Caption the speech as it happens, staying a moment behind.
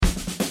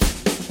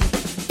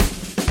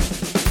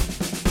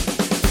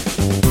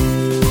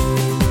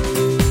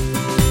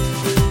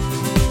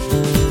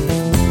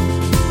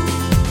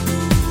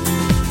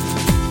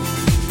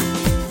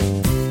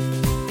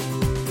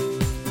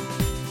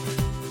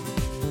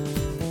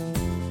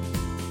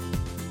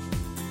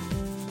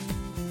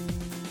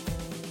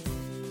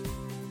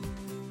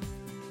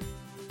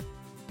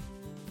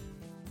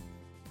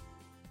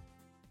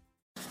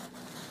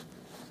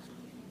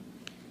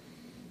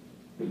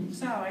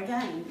So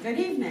again, good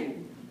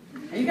evening.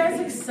 Are you guys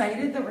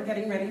excited that we're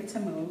getting ready to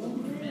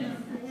move?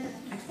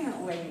 I can't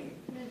wait,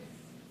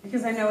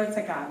 because I know it's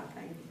a God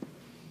thing.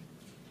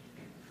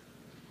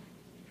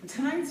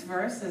 Tonight's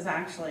verse is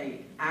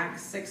actually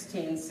Acts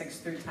 16, 6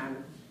 through 10.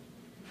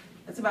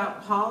 It's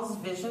about Paul's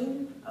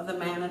vision of the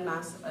man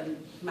in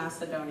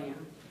Macedonia.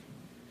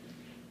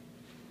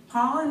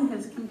 Paul and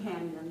his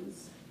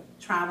companions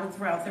traveled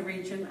throughout the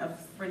region of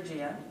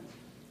Phrygia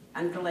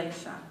and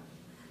Galatia,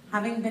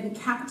 having been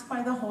kept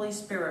by the Holy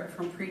Spirit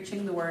from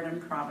preaching the word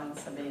in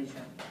province of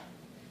Asia.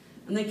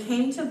 When they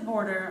came to the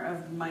border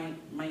of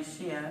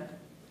Mysia,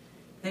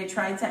 they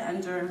tried to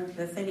enter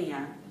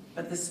Bithynia,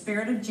 but the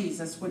Spirit of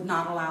Jesus would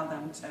not allow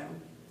them to.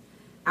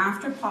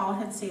 After Paul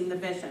had seen the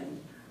vision,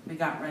 we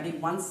got ready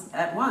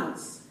at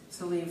once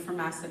to leave for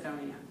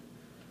Macedonia,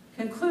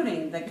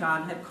 concluding that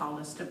God had called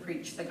us to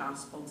preach the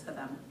gospel to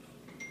them.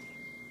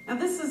 Now,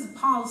 this is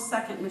Paul's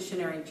second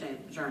missionary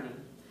journey.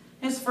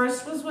 His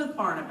first was with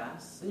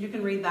Barnabas, and you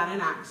can read that in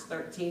Acts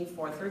 13,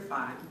 4 through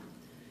 5.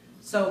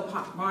 So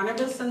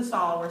Barnabas and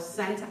Saul were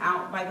sent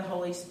out by the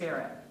Holy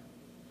Spirit.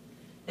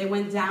 They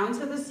went down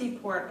to the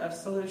seaport of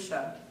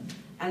Seleucia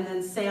and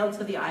then sailed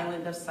to the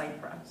island of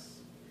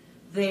Cyprus.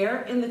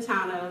 There, in the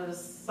town of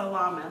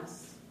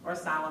Salamis,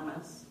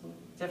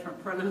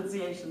 different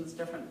pronunciations,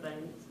 different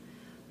things,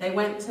 they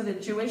went to the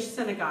Jewish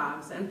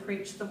synagogues and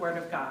preached the word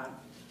of God.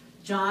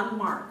 John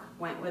Mark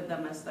went with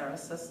them as their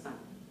assistant.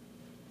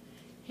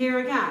 Here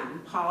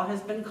again, Paul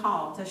has been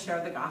called to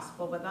share the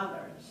gospel with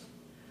others.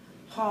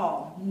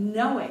 Paul,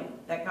 knowing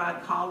that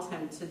God called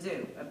him to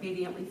do,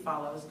 obediently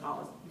follows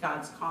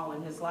God's call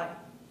in his life.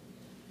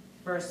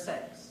 Verse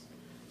 6,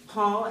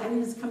 Paul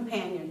and his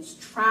companions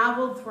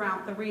traveled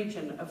throughout the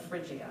region of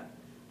Phrygia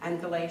and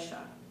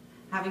Galatia,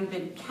 having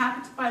been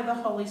kept by the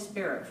Holy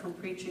Spirit from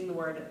preaching the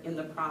word in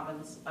the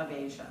province of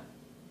Asia.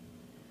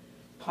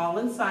 Paul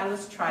and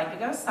Silas tried to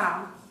go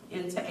south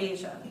into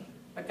Asia,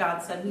 but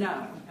God said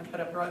no and put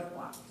up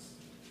roadblocks.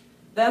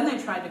 Then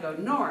they tried to go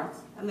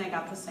north, and they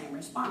got the same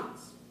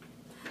response.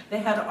 They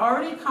had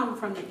already come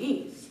from the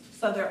east,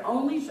 so their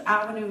only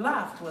avenue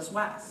left was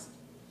west.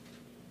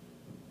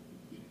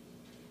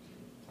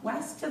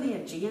 West to the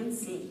Aegean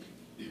Sea,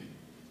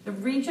 the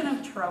region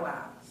of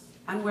Troas,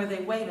 and where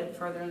they waited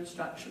further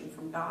instruction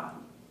from God.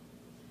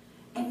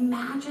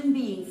 Imagine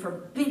being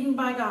forbidden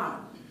by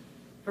God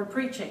for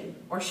preaching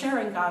or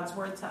sharing God's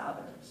word to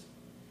others.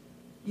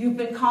 You've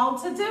been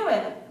called to do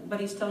it, but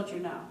he's told you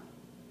no.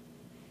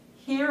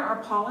 Here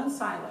are Paul and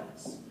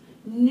Silas,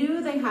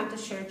 knew they had to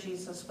share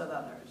Jesus with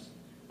others,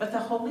 but the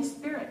Holy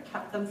Spirit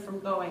kept them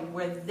from going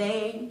where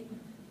they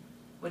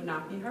would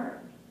not be heard.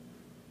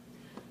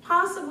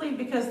 Possibly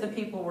because the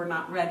people were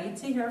not ready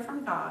to hear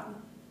from God.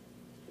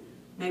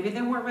 Maybe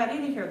they weren't ready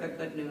to hear the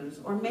good news,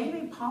 or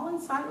maybe Paul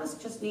and Silas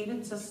just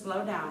needed to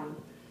slow down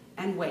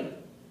and wait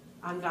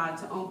on God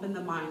to open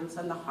the minds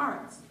and the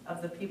hearts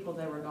of the people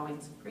they were going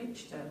to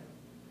preach to.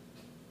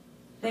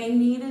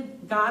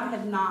 God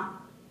had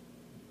not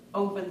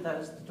opened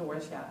those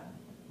doors yet,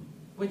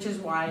 which is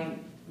why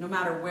no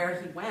matter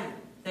where he went,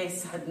 they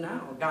said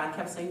no. God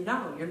kept saying,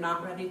 no, you're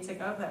not ready to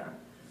go there.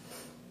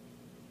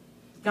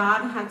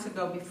 God had to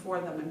go before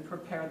them and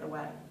prepare the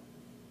way.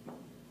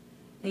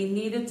 They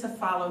needed to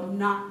follow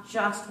not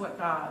just what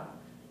God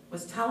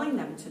was telling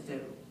them to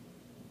do,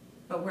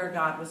 but where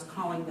God was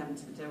calling them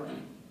to do it.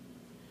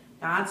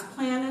 God's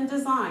plan and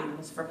design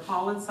was for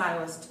Paul and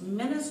Silas to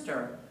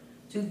minister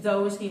to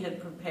those he had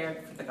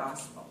prepared for the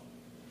gospel.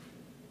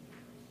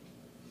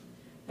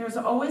 There's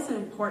always an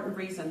important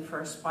reason for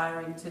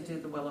aspiring to do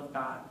the will of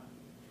God.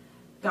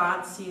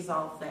 God sees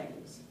all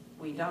things.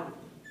 We don't.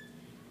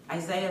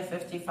 Isaiah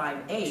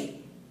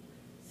 55:8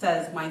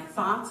 says, "My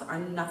thoughts are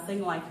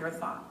nothing like your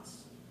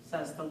thoughts,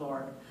 says the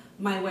Lord.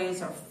 My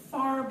ways are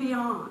far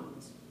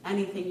beyond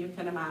anything you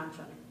can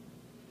imagine."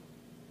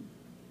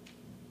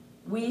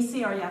 We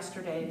see our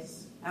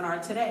yesterdays and our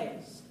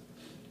todays.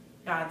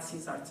 God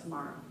sees our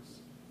tomorrows.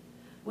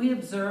 We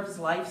observe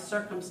life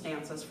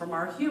circumstances from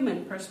our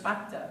human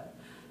perspective.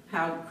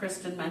 How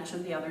Kristen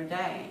mentioned the other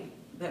day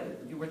that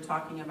you were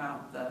talking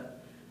about the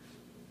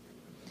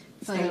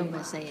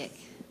mosaic.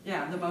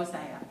 Yeah, the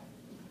mosaic.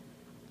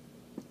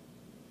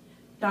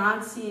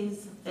 God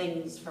sees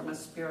things from a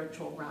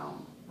spiritual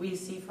realm. We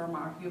see from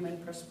our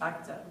human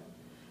perspective.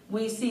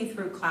 We see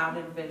through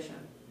clouded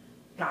vision.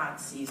 God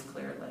sees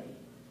clearly.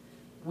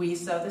 We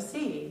sow the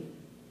seed,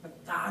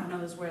 but God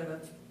knows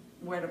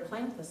where to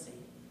plant the seed.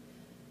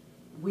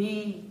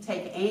 We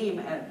take aim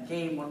at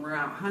game when we're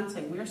out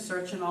hunting. We're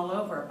searching all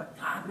over, but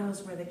God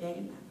knows where the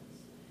game is.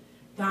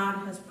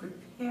 God has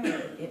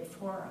prepared it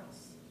for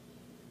us.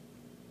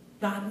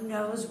 God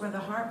knows where the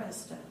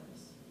harvest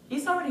is.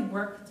 He's already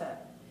worked it.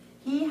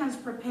 He has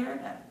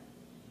prepared it.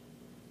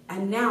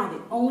 And now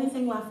the only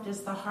thing left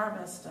is the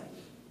harvesting.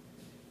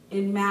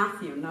 In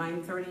Matthew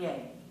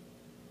 9:38,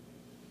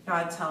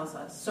 God tells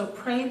us, "So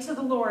pray to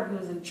the Lord who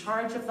is in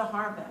charge of the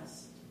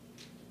harvest."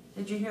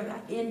 Did you hear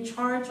that? In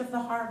charge of the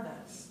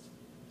harvest.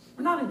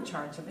 We're not in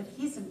charge of it.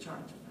 He's in charge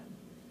of it.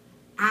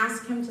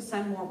 Ask him to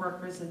send more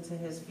workers into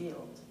his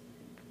field.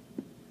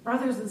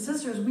 Brothers and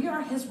sisters, we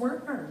are his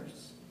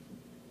workers.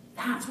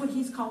 That's what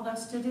he's called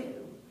us to do.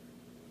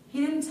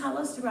 He didn't tell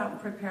us to go out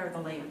and prepare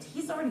the land.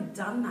 He's already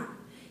done that.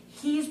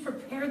 He's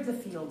prepared the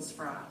fields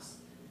for us.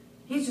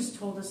 He's just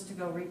told us to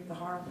go reap the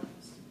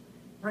harvest.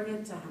 Bring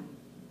it to him.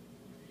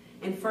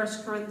 In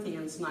 1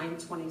 Corinthians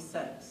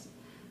 9:26,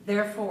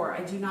 therefore,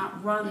 I do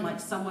not run like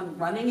someone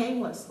running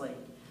aimlessly.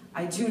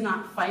 I do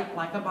not fight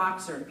like a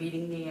boxer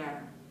beating the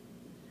air.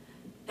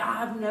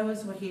 God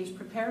knows what he's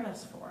prepared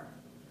us for.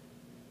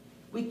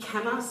 We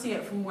cannot see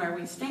it from where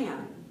we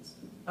stand,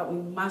 but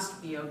we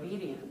must be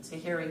obedient to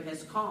hearing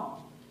his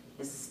call,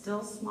 his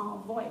still small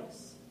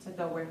voice to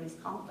go where he's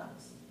called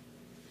us.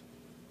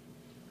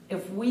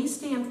 If we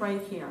stand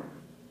right here,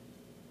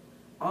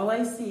 all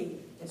I see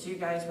is you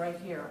guys right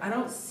here. I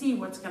don't see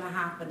what's going to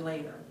happen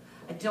later.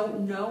 I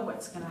don't know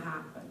what's going to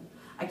happen.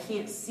 I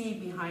can't see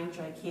behind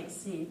you. I can't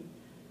see.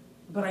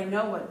 But I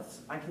know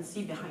I can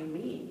see behind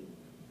me.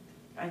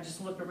 I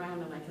just look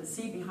around and I can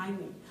see behind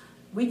me.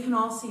 We can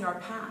all see our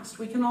past.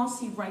 We can all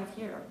see right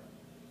here.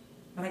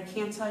 But I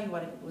can't tell you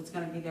what's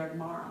going to be there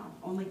tomorrow.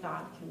 Only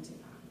God can do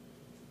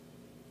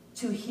that.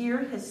 To hear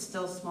his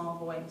still small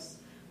voice,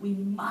 we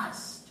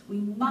must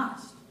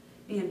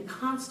be in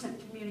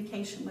constant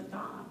communication with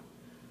God,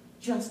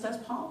 just as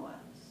Paul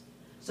was,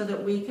 so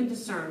that we can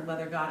discern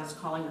whether God is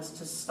calling us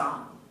to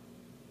stop,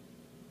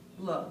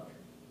 look,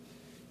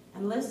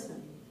 and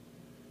listen.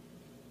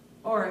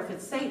 Or if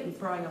it's Satan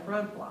throwing up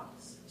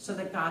roadblocks so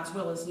that God's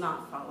will is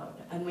not followed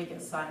and we get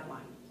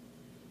sidelined.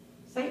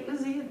 Satan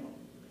is evil.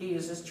 He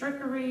uses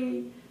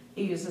trickery.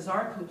 He uses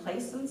our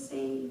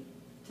complacency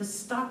to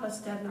stop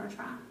us dead in our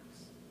tracks.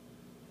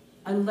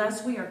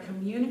 Unless we are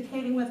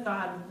communicating with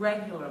God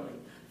regularly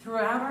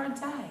throughout our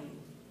day,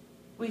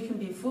 we can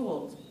be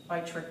fooled by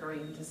trickery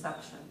and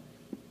deception.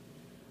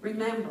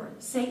 Remember,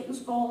 Satan's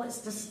goal is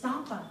to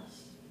stop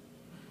us.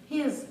 He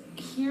is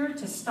here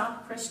to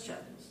stop Christians.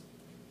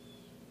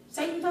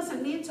 Satan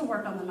doesn't need to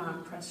work on the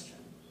non-Christian.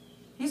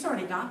 He's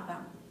already got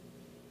them.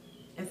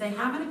 If they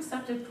haven't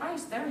accepted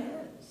Christ, they're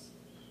his.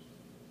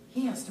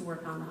 He has to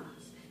work on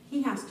us.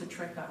 He has to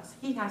trick us.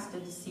 He has to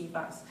deceive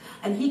us.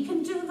 And he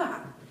can do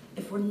that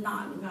if we're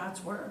not in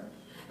God's word.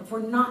 If we're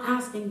not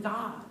asking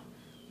God,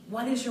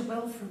 what is your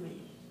will for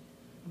me?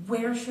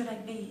 Where should I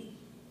be?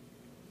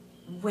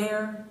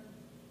 Where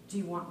do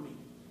you want me?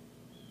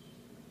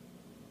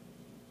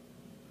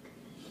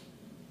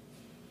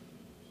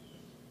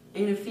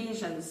 In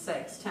Ephesians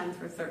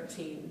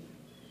 6:10-13,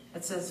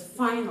 it says,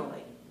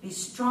 finally, be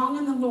strong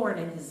in the Lord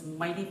and his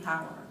mighty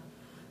power.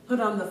 Put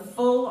on the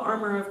full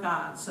armor of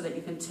God so that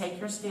you can take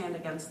your stand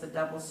against the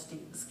devil's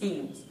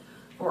schemes.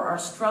 For our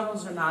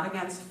struggles are not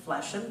against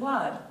flesh and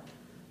blood,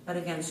 but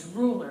against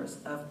rulers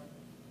of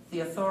the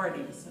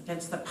authorities,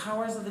 against the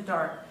powers of the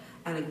dark,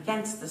 and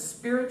against the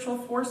spiritual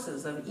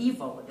forces of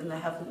evil in the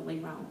heavenly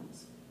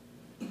realms.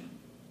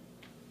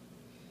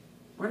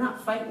 We're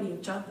not fighting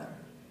each other.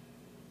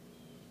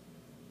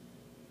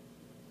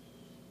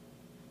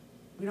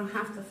 We don't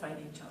have to fight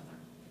each other.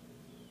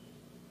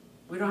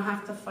 We don't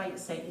have to fight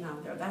Satan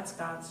out there. That's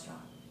God's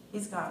job.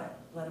 He's got it.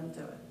 Let him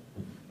do it.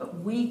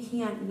 But we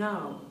can't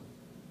know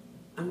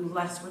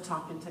unless we're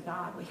talking to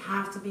God. We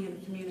have to be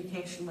in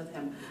communication with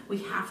him. We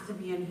have to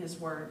be in his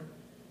word.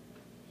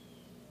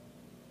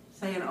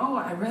 Saying, oh,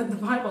 I read the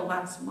Bible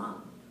last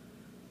month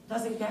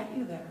doesn't get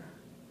you there.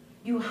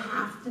 You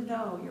have to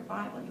know your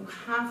Bible. You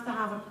have to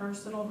have a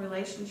personal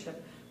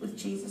relationship with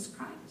Jesus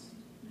Christ.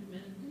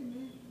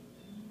 Amen.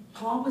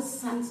 Paul was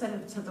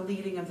sensitive to the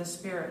leading of the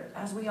Spirit,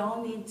 as we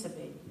all need to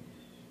be.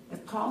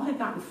 If Paul had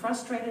gotten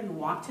frustrated and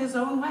walked his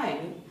own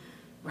way,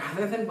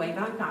 rather than wait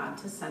on God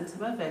to send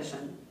him a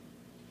vision,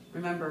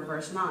 remember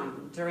verse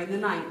 9, during the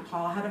night,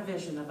 Paul had a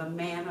vision of a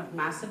man of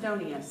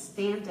Macedonia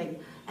standing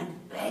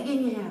and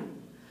begging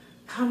him,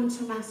 come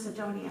to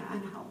Macedonia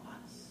and help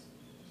us.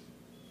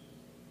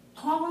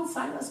 Paul and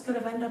Silas could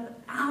have ended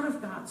up out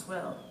of God's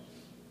will.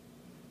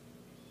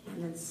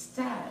 And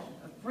instead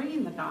of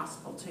bringing the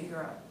gospel to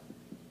Europe,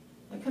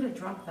 they could have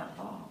dropped that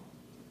ball.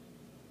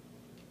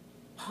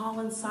 Paul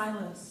and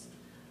Silas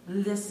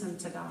listened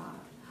to God.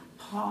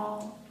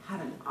 Paul had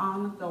an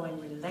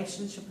ongoing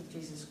relationship with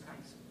Jesus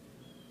Christ.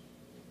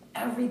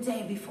 Every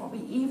day before we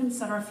even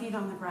set our feet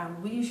on the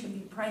ground, we should be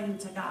praying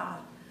to God,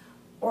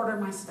 order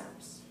my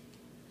steps.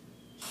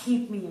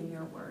 Keep me in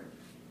your word.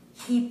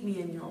 Keep me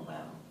in your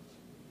will.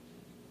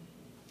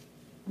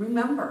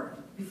 Remember,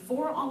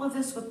 before all of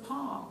this with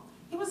Paul,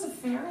 he was a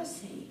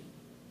Pharisee.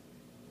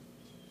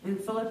 In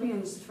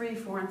Philippians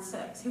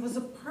 3:4-6, he was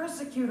a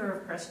persecutor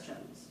of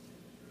Christians.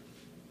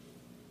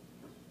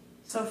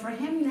 So for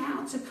him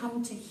now to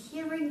come to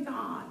hearing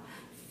God,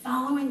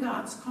 following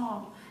God's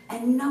call,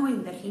 and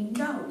knowing that he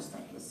knows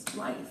that his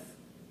life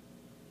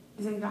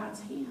is in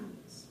God's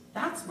hands,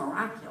 that's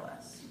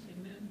miraculous.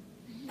 Amen.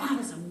 That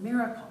is a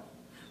miracle.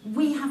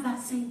 We have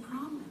that same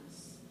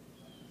promise.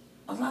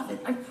 Beloved,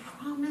 I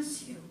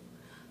promise you,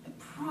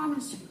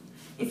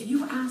 if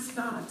you ask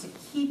God to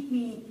keep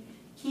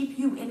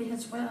you in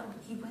his will,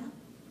 he will.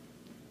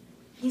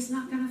 He's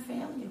not going to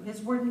fail you.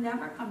 His word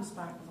never comes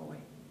back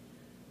void.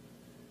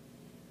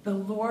 The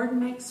Lord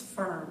makes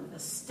firm the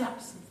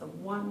steps of the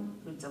one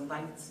who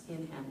delights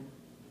in him.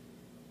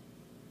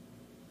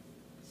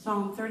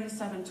 Psalm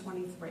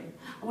 37:23.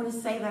 I want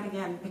to say that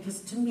again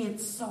because to me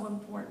it's so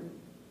important.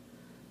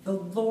 The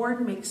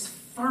Lord makes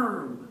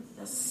firm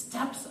the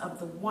steps of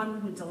the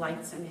one who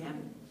delights in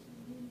him.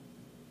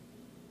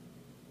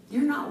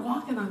 You're not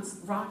walking on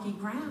rocky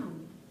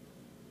ground.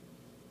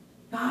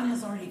 God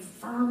has already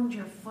firmed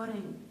your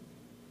footing.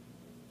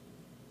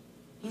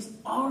 He's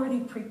already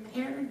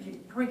preparing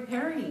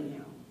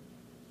you.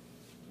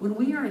 When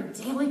we are in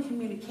daily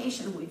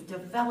communication, we've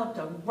developed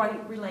a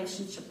right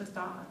relationship with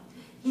God.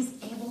 He's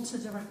able to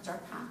direct our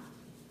path.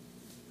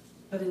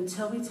 But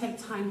until we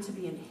take time to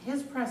be in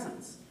his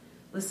presence,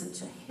 listen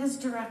to his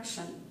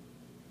direction,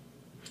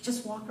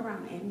 just walk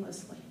around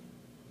aimlessly.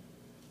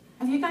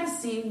 Have you guys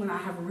seen when I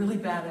have a really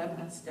bad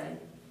MS day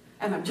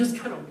and I'm just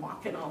kind of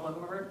walking all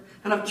over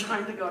and I'm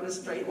trying to go in a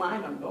straight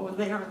line, I'm going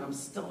there and I'm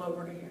still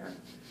over here?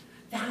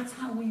 That's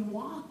how we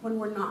walk when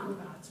we're not in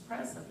God's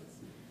presence.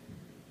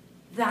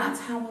 That's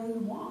how we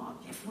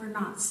walk if we're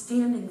not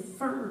standing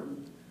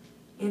firm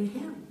in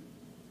him.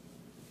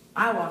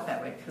 I walk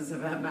that way because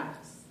of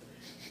MS.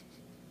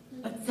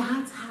 But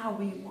that's how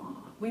we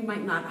walk. We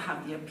might not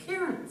have the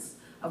appearance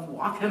of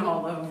walking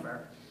all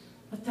over,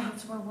 but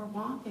that's where we're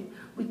walking.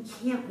 We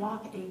can't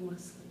walk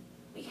aimlessly.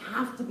 We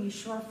have to be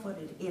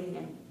sure-footed in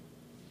him.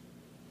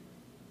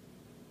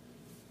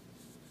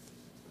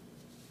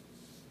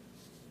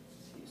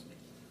 Excuse me.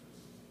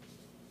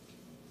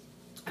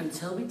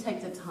 Until we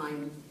take the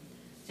time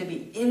to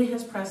be in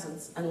his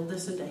presence and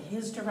listen to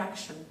his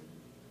direction,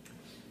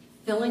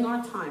 filling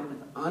our time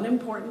with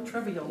unimportant,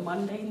 trivial,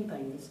 mundane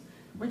things,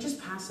 we're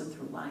just passing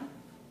through life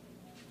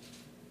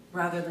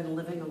rather than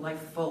living a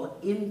life full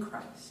in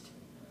Christ.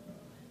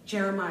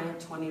 Jeremiah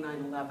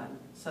 29:11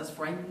 says,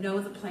 "For I know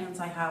the plans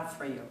I have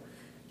for you,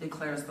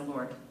 declares the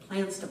Lord,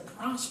 plans to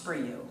prosper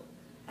you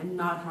and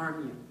not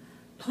harm you,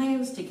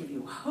 plans to give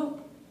you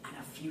hope and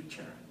a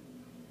future."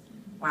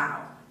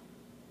 Wow.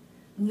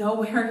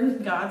 Nowhere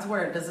in God's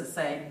word does it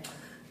say,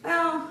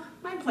 well,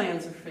 my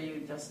plans are for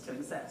you just to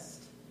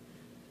exist.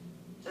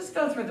 Just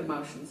go through the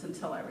motions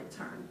until I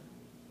return.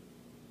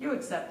 You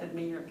accepted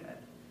me, you're good.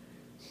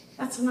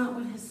 That's not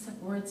what his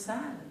word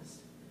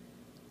says.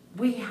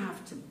 We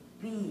have to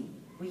be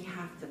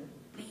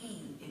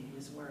in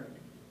his word.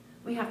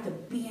 We have to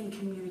be in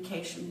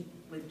communication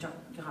with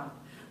God.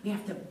 We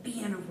have to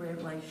be in a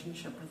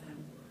relationship with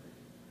him.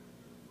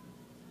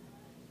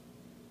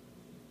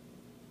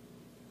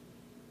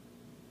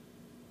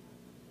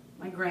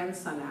 My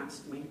grandson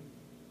asked me,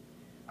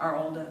 our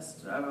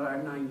oldest,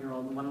 our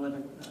 9-year-old, the one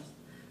living with us,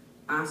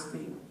 asked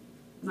me,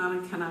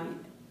 "Nana, can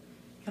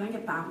I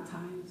get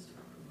baptized?"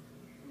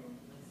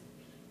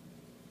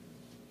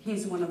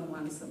 He's one of the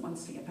ones that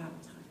wants to get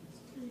baptized.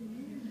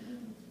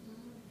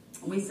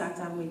 We sat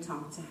down and we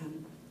talked to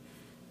him.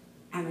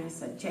 And I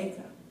said,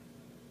 "Jacob,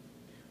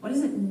 what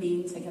does it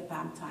mean to get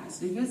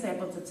baptized?" And he was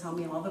able to tell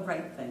me all the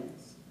right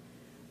things.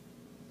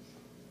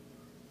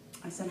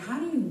 I said, "How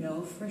do you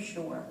know for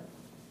sure?"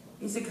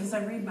 He said, "Because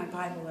I read my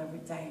Bible every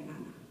day,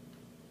 Nana."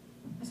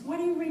 I said, "Why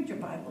do you read your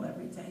Bible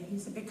every day?" He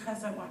said,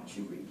 "Because I watch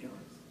you read yours."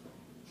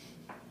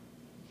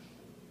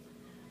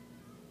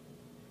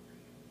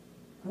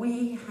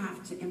 We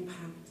have to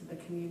impact the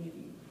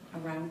community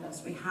around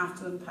us. We have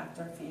to impact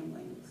our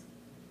families.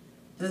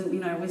 Doesn't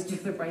mean I always do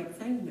the right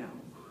thing, no.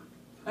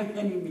 By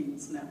any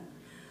means, no.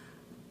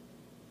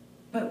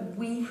 But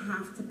we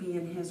have to be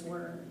in his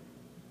word.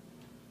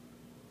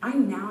 I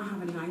now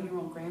have a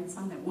 9-year-old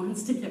grandson that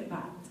wants to get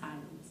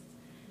baptized.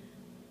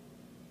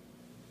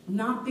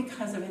 Not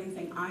because of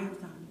anything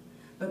I've done,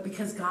 but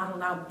because God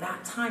allowed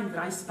that time that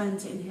I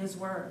spent in his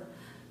word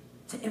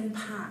to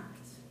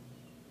impact,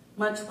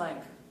 much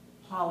like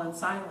Paul and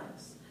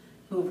Silas,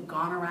 who have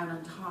gone around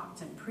and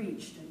talked and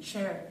preached and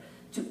shared,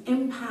 to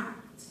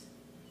impact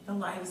the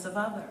lives of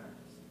others.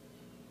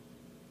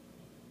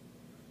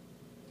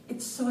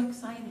 It's so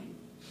exciting.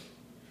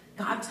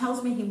 God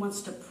tells me he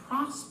wants to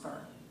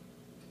prosper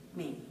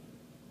me.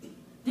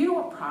 Do you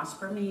know what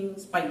prosper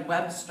means? By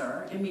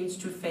Webster, it means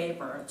to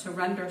favor, to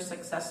render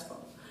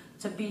successful,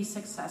 to be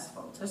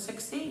successful, to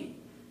succeed,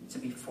 to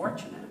be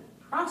fortunate,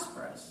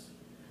 prosperous,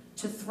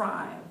 to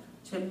thrive,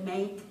 to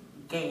make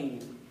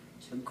gain,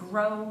 to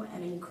grow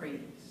and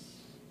increase.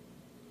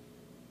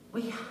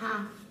 We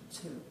have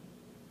to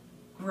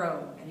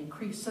grow and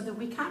increase so that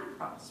we can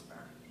prosper.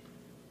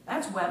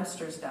 That's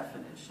Webster's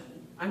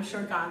definition. I'm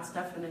sure God's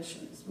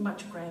definition is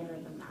much grander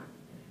than that.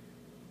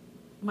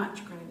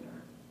 Much grander.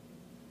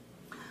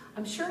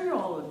 I'm sure you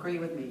all agree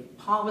with me.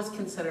 Paul was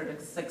considered a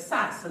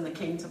success in the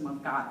kingdom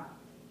of God.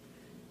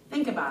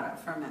 Think about it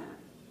for a minute.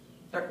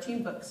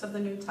 13 books of the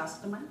New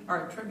Testament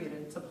are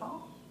attributed to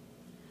Paul.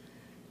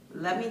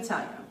 Let me tell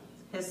you,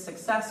 his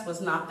success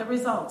was not the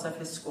result of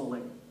his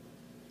schooling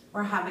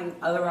or having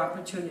other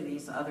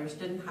opportunities others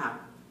didn't have.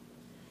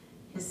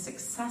 His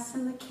success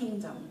in the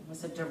kingdom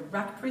was a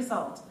direct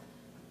result of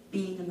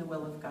being in the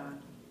will of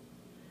God.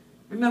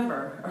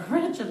 Remember,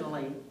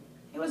 originally,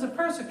 he was a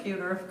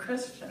persecutor of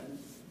Christians.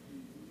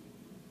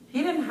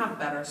 He didn't have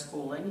better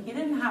schooling. He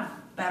didn't have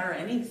better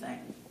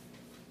anything.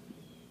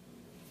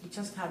 He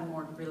just had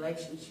more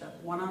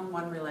relationship,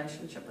 one-on-one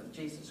relationship with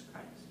Jesus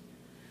Christ,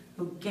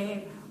 who gave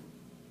him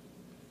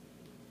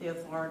the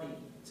authority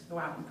to go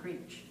out and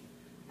preach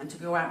and to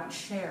go out and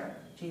share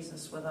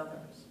Jesus with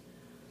others.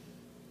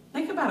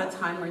 Think about a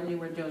time when you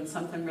were doing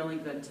something really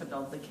good to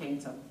build the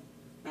kingdom.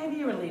 Maybe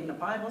you were leading a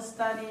Bible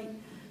study,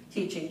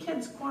 teaching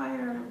kids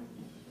choir,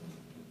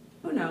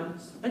 who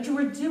knows? But you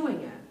were doing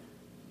it.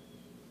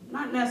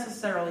 Not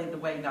necessarily the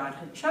way God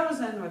had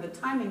chosen or the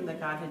timing that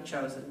God had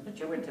chosen, but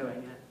you were doing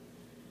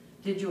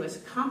it. Did you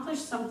accomplish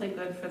something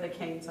good for the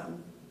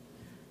kingdom?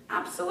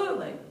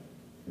 Absolutely.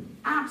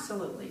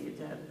 Absolutely you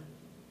did.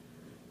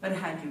 But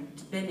had you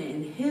been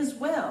in his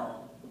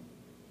will,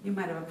 you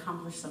might have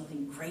accomplished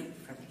something great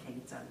for the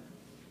kingdom.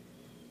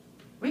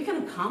 We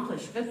can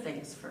accomplish good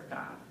things for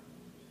God,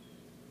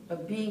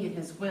 but being in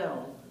his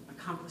will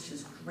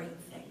accomplishes great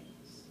things.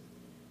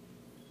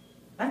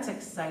 That's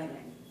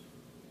exciting.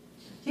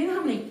 Do you know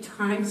how many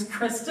times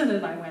Kristen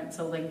and I went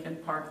to Lincoln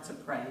Park to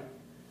pray?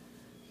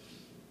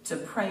 To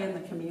pray in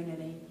the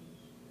community,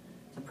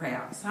 to pray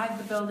outside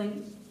the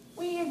building.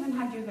 We even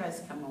had you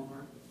guys come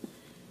over.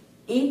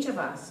 Each of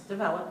us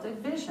developed a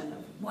vision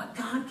of what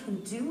God can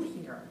do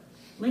here.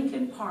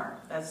 Lincoln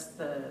Park, that's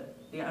the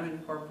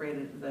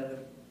unincorporated, the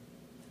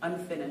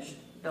unfinished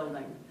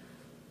building.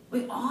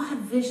 We all had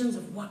visions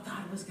of what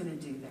God was going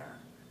to do there.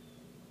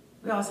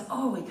 We all said,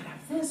 oh, we could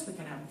have this, we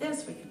could have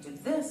this, we could do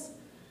this.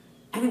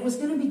 And it was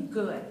going to be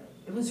good.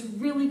 It was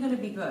really going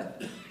to be good.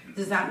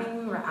 Does that mean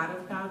we were out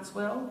of God's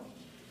will?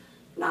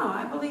 No,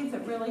 I believe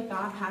that really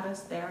God had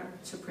us there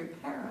to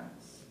prepare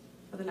us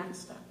for the next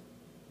step.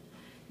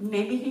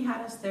 Maybe he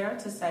had us there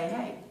to say,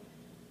 hey,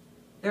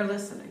 they're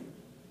listening.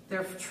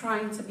 They're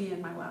trying to be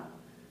in my will.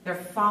 They're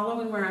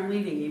following where I'm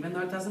leading, even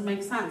though it doesn't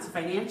make sense.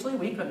 Financially,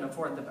 we couldn't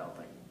afford the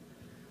building.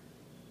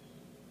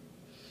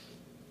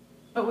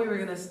 But we were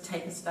going to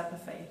take a step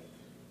of faith.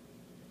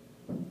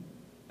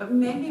 But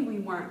maybe we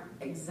weren't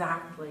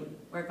exactly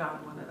where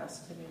God wanted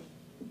us to be.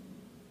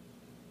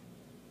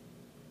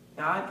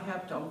 God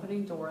kept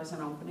opening doors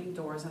and opening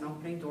doors and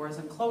opening doors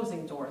and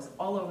closing doors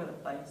all over the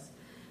place.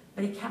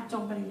 But he kept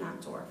opening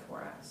that door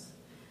for us.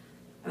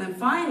 And then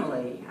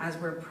finally, as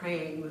we're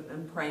praying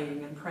and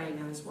praying and praying,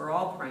 and as we're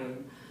all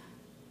praying,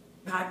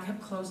 God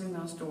kept closing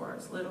those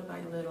doors little by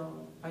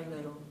little by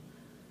little.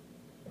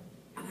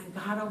 And then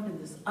God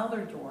opened this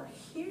other door,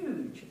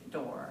 huge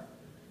door,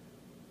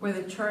 where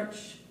the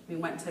church, we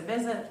went to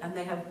visit, and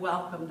they have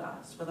welcomed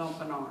us with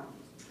open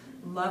arms,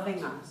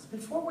 loving us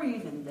before we're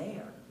even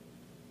there.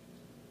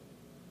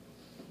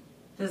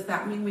 Does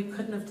that mean we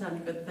couldn't have done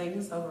good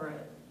things over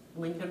at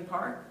Lincoln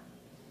Park?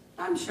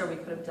 I'm sure we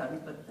could have done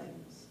good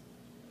things.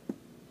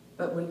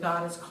 But when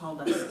God has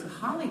called us to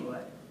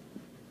Hollywood,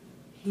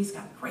 he's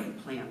got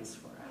great plans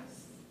for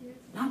us.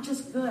 Not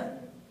just good.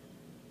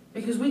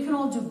 Because we can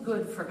all do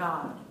good for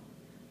God.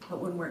 But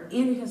when we're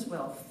in his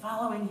will,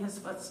 following his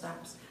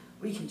footsteps,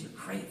 we can do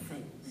great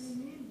things.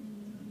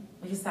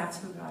 Because that's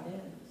who God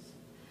is.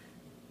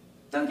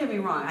 Don't get me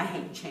wrong, I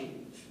hate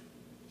change.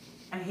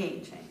 I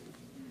hate change.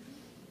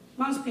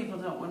 Most people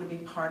don't want to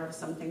be part of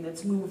something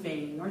that's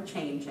moving or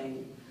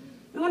changing.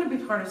 We want to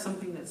be part of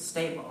something that's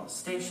stable,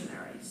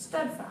 stationary,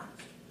 steadfast,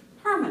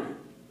 permanent.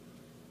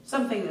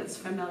 Something that's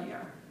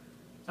familiar.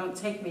 Don't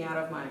take me out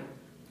of my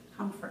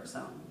comfort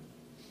zone.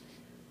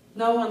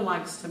 No one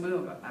likes to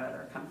move out of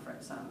their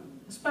comfort zone,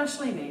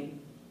 especially me.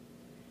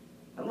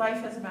 But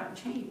life is about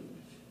change.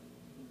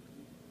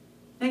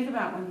 Think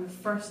about when you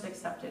first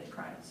accepted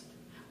Christ.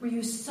 Were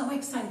you so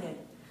excited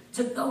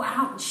to go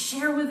out and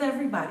share with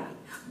everybody?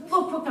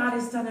 Look what God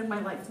has done in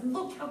my life.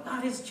 Look how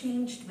God has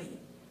changed me.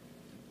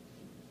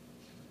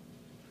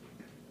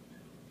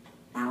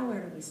 Now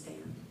where do we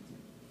stand?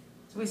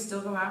 Do we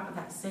still go out with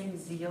that same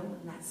zeal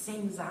and that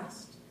same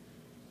zest?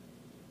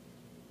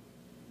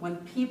 When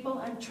people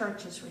and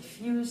churches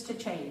refuse to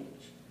change,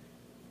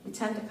 we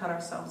tend to cut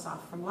ourselves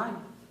off from life.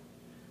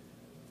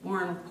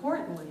 More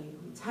importantly,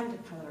 we tend to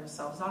cut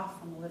ourselves off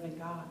from the living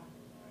God.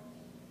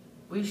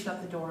 We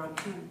shut the door on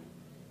him.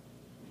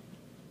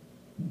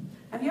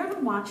 Have you ever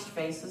watched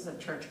faces of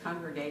church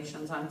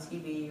congregations on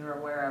TV or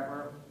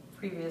wherever,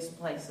 previous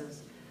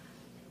places,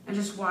 and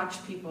just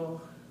watched people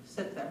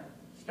sit there,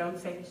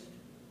 stone-faced,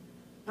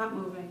 not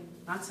moving,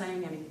 not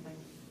saying anything,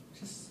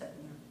 just sitting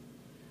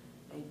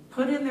there? They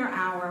put in their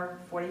hour,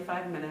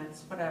 45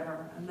 minutes,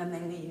 whatever, and then they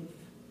leave.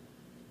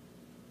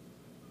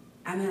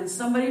 And then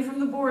somebody from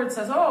the board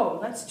says, oh,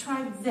 let's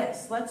try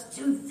this, let's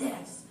do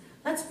this,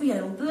 let's be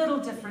a little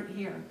different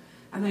here.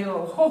 And they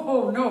go,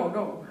 oh,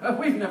 no,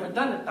 we've never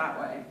done it that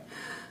way.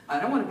 I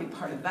don't want to be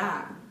part of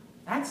that.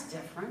 That's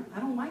different. I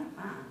don't like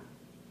that.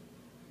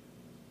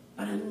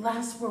 But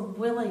unless we're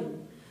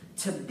willing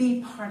to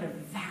be part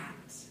of that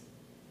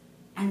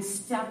and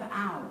step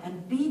out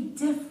and be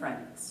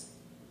different,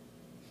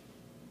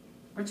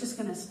 we're just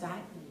going to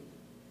stagnate.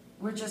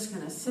 We're just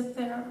going to sit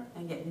there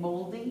and get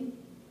moldy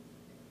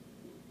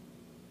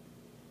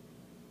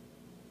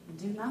and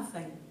do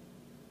nothing.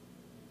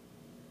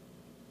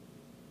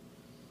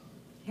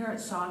 Here at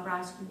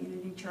Sawgrass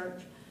Community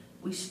Church,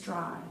 we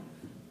strive.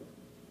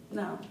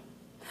 No,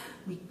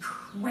 we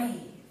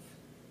crave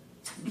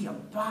to be a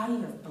body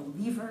of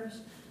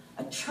believers,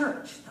 a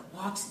church that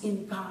walks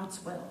in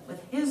God's will,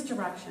 with His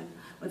direction,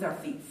 with our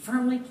feet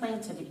firmly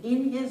planted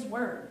in His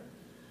Word,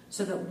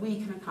 so that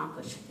we can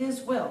accomplish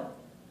His will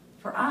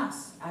for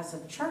us as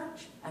a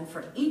church and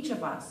for each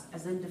of us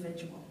as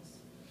individuals.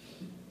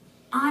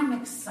 I'm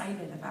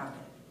excited about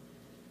it.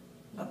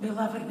 But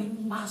beloved, we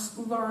must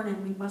learn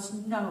and we must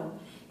know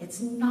it's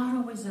not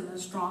always in a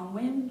strong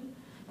wind.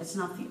 It's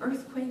not the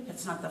earthquake.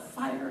 It's not the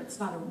fire. It's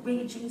not a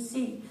raging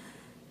sea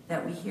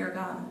that we hear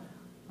God.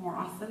 More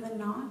often than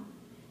not,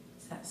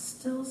 it's that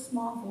still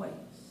small voice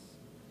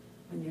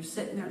when you're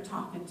sitting there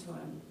talking to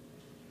Him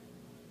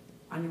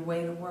on your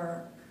way to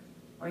work,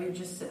 or you're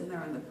just sitting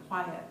there in the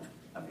quiet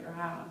of your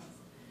house,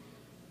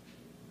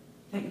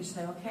 that you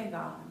say, okay,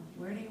 God,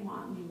 where do you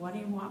want me? What do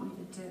you want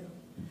me to do?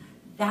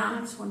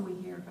 That's when we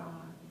hear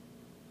God.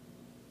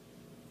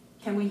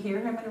 Can we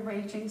hear Him in a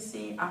raging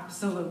sea?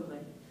 Absolutely.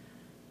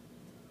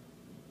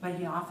 But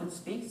He often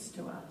speaks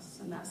to us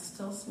in that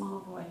still small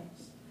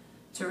voice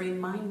to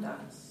remind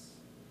us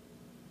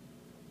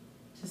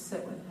to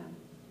sit with Him,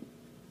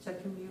 to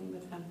commune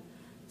with Him,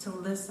 to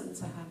listen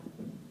to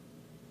Him.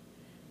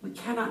 We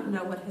cannot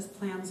know what His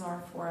plans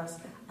are for us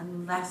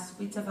unless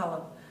we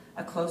develop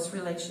a close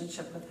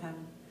relationship with Him.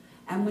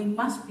 And we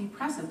must be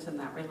present in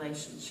that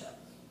relationship.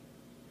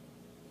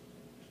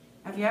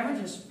 Have you ever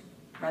just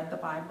read the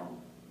Bible?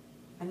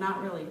 And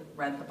not really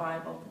read the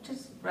Bible, but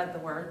just read the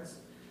words?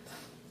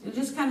 You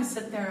just kind of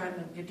sit there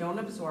and you don't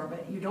absorb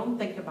it. You don't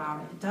think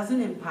about it. It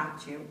doesn't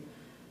impact you.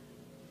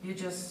 You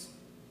just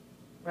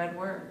read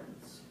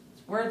words.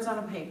 It's words on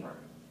a paper.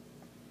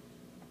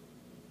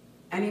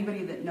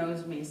 Anybody that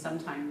knows me,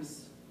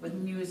 sometimes with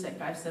music,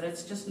 I've said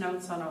it's just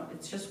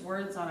it's just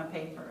words on a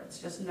paper. It's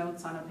just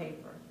notes on a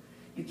paper.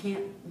 You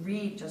can't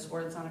read just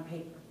words on a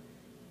paper.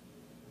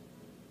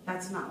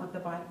 That's not what the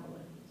Bible is.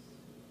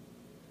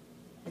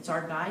 It's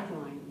our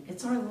guideline.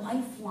 It's our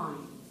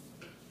lifeline.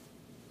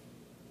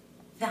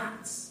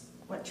 That's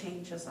what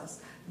changes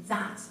us.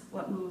 That's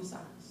what moves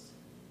us.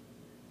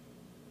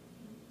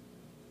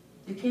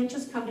 You can't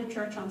just come to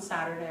church on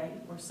Saturday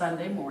or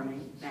Sunday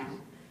morning now,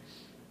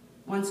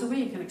 once a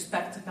week, and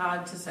expect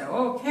God to say,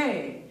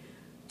 okay,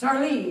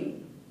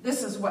 Darlene,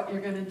 this is what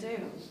you're going to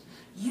do.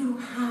 You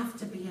have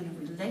to be in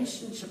a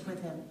relationship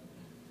with Him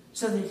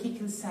so that He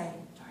can say,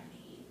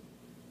 Darlene,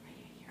 are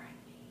you hearing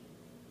me?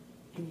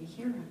 And you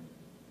hear Him.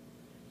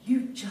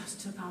 You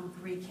just took on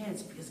 3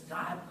 kids because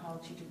God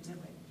called you to do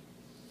it.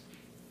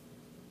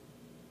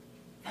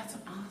 That's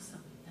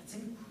awesome. That's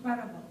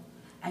incredible.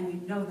 And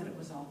you know that it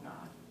was all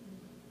God.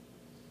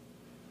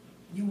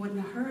 You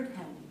wouldn't have heard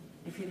Him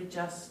if you'd have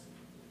just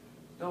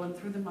going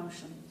through the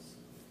motions.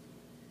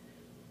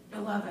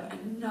 Beloved, I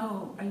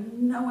know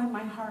in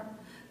my heart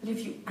that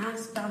if you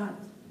ask God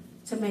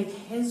to make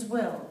His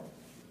will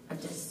a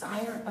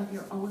desire of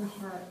your own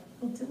heart,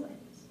 He'll do it.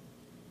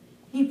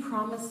 He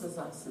promises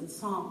us in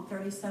Psalm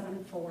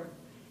 37:4,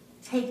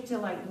 take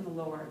delight in the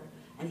Lord,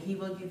 and He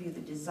will give you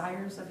the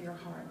desires of your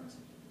heart.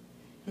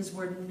 His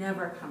word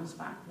never comes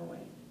back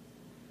void.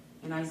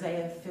 In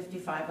Isaiah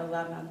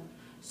 55:11,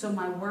 so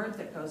my word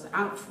that goes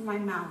out from my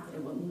mouth,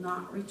 it will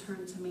not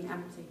return to me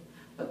empty,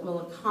 but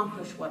will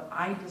accomplish what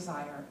I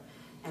desire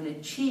and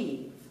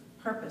achieve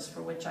purpose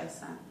for which I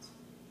sent.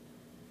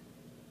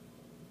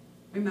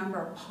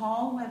 Remember,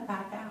 Paul went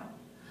back out.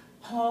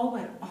 Paul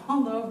went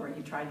all over.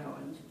 He tried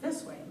going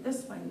this way,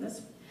 this way, and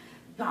this way.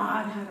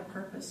 God had a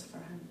purpose for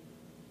him.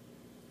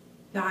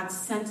 God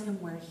sent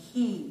him where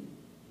He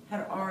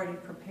had already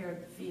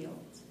prepared the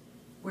fields,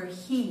 where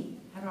He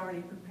had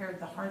already prepared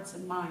the hearts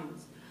and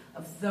minds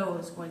of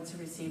those going to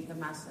receive the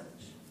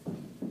message.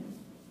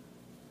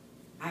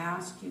 I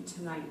ask you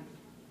tonight,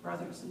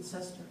 brothers and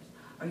sisters,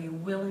 are you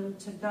willing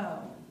to go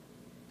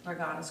where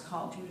God has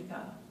called you to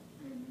go?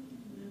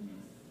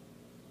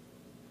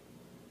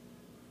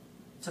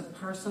 It's a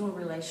personal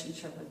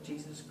relationship with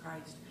Jesus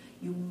Christ.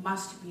 You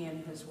must be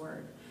in His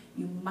Word.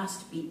 You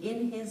must be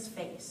in His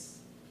face.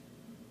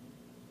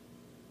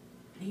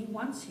 And He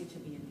wants you to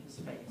be in His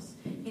face.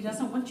 He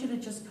doesn't want you to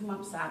just come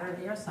up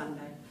Saturday or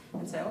Sunday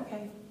and say,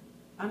 okay,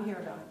 I'm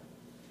here, God.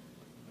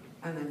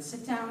 And then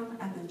sit down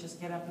and then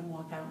just get up and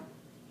walk out.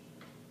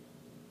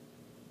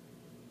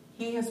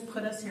 He has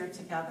put us here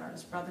together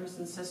as brothers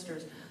and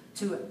sisters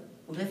to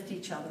lift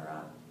each other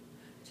up,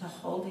 to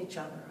hold each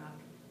other up.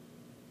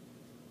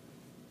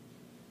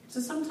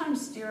 To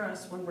sometimes steer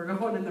us when we're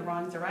going in the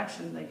wrong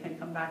direction. They can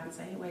come back and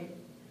say, hey, wait,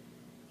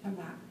 come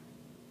back.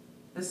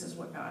 This is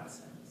what God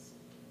says.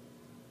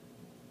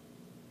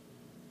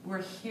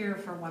 We're here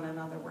for one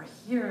another. We're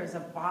here as a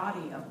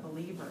body of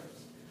believers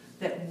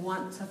that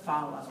want to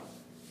follow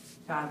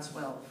God's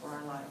will for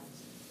our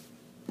lives.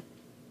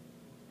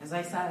 As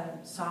I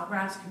said,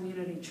 Sawgrass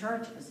Community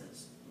Church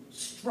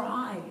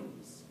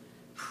strives,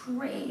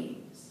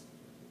 craves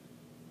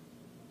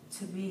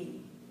to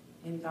be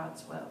in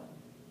God's will.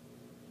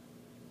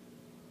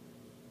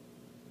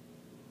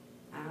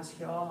 I ask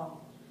you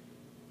all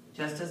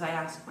Just as I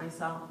ask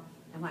myself,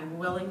 am I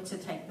willing to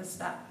take the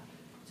step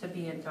to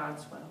be in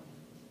God's will?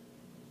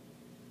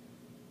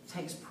 It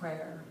takes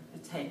prayer.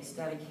 It takes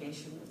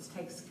dedication. It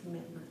takes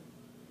commitment.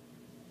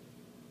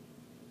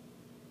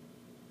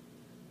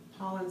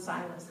 Paul and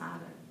Silas had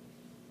it.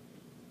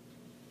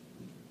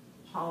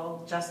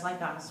 Paul, just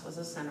like us, was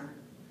a sinner.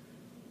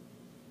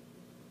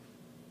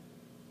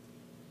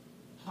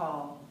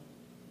 Paul,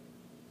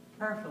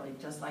 prayerfully,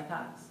 just like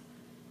us,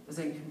 was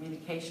in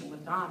communication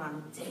with God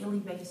on a daily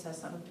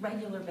basis, on a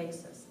regular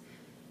basis.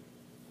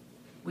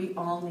 We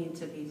all need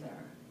to be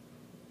there.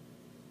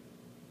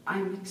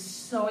 I'm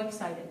so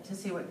excited to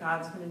see what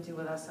God's going to do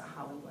with us at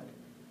Hollywood.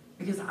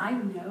 Because I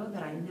know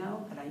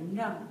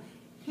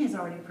He's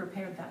already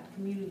prepared that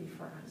community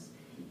for us.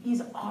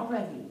 He's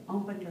already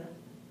opened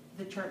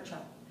the church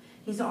up.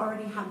 He's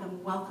already had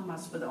them welcome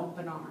us with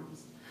open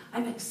arms.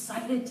 I'm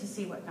excited to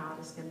see what God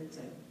is going to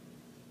do.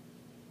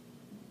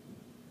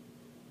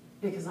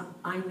 Because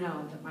I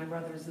know that my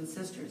brothers and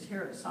sisters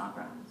here at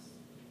Sawgrass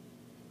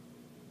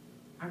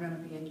are going to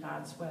be in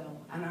God's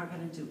will and are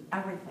going to do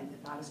everything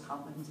that God has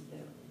called them to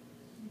do.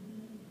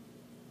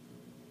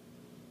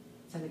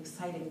 It's an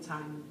exciting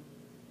time.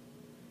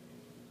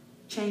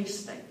 Change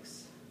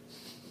stinks,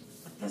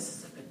 but this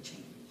is a good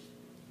change.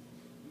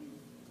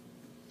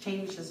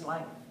 Change is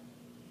life.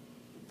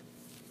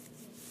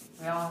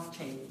 We all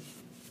change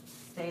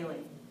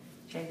daily.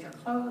 Change our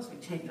clothes, we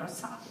change our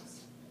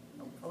socks,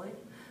 hopefully.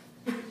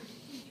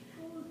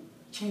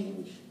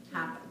 Change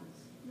happens.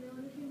 The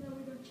only thing that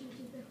we don't change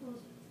is the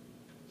husband.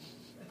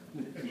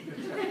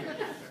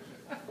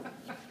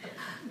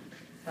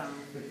 So,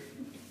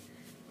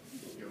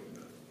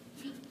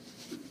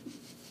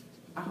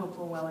 I hope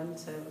we're willing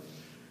to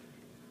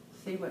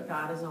see what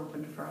God has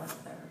opened for us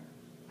there.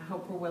 I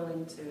hope we're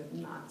willing to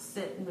not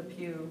sit in the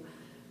pew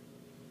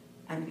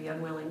and be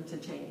unwilling to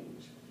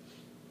change.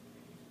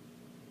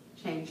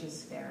 Change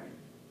is scary,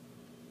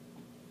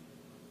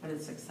 but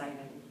it's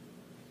exciting.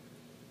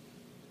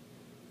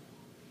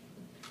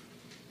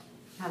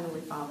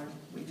 Heavenly Father,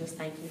 we just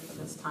thank you for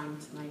this time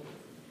tonight.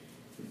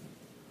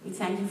 We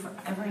thank you for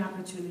every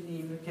opportunity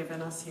you've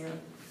given us here.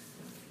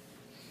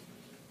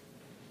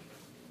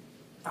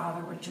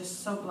 Father, we're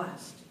just so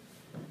blessed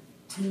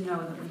to know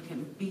that we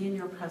can be in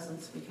your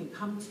presence, we can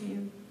come to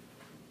you,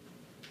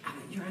 and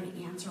that you're going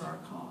to answer our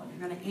call,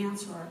 you're going to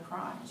answer our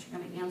cries, you're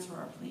going to answer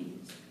our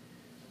pleas.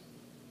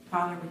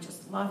 Father, we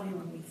just love you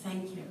and we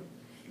thank you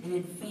in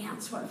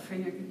advance what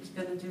you're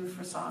going to do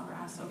for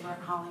Sawgrass over at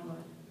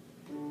Hollywood.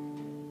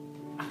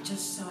 I'm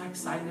just so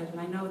excited, and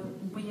I know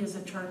that we as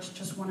a church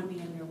just want to be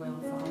in your will,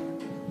 Father.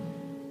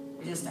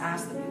 We just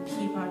ask that you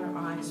keep our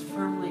eyes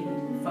firmly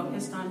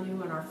focused on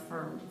you and our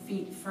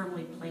feet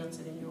firmly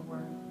planted in your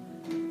word.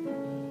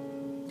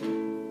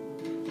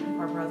 Keep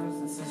our brothers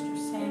and sisters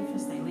safe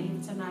as they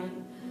leave tonight.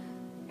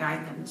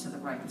 Guide them to the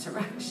right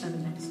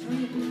direction next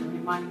week and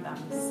remind them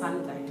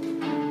Sunday